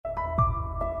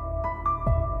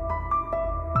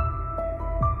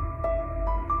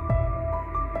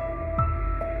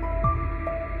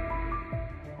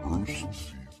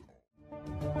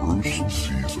Bruce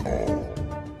sees all.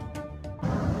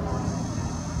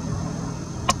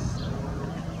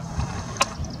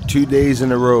 Two days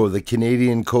in a row, the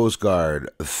Canadian Coast Guard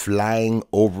flying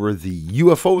over the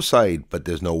UFO site, but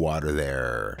there's no water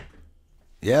there.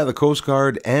 Yeah, the Coast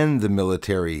Guard and the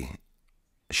military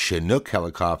Chinook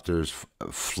helicopters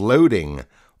floating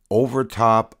over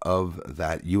top of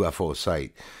that UFO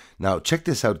site. Now, check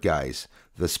this out, guys.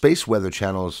 The space weather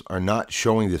channels are not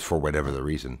showing this for whatever the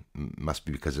reason. Must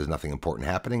be because there's nothing important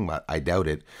happening, but I doubt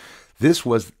it. This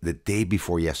was the day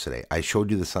before yesterday. I showed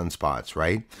you the sunspots,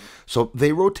 right? So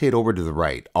they rotate over to the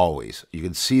right, always. You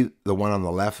can see the one on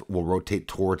the left will rotate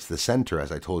towards the center,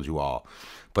 as I told you all.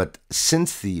 But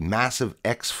since the massive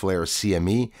X-flare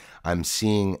CME, I'm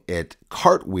seeing it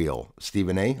cartwheel,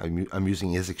 Stephen A. I'm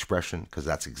using his expression because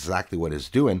that's exactly what it's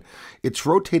doing. It's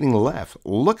rotating left.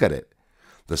 Look at it.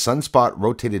 The sunspot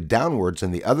rotated downwards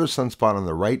and the other sunspot on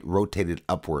the right rotated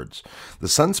upwards. The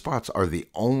sunspots are the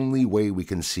only way we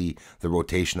can see the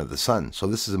rotation of the sun. So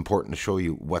this is important to show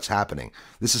you what's happening.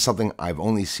 This is something I've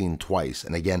only seen twice.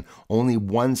 And again, only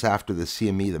once after the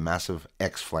CME, the massive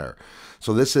X-flare.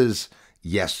 So this is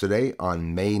yesterday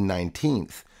on May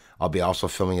 19th. I'll be also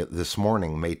filming it this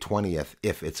morning, May 20th,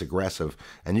 if it's aggressive.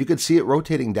 And you can see it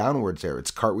rotating downwards there.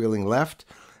 It's cartwheeling left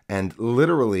and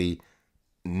literally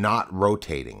not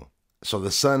rotating. So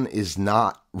the sun is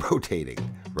not rotating,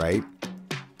 right?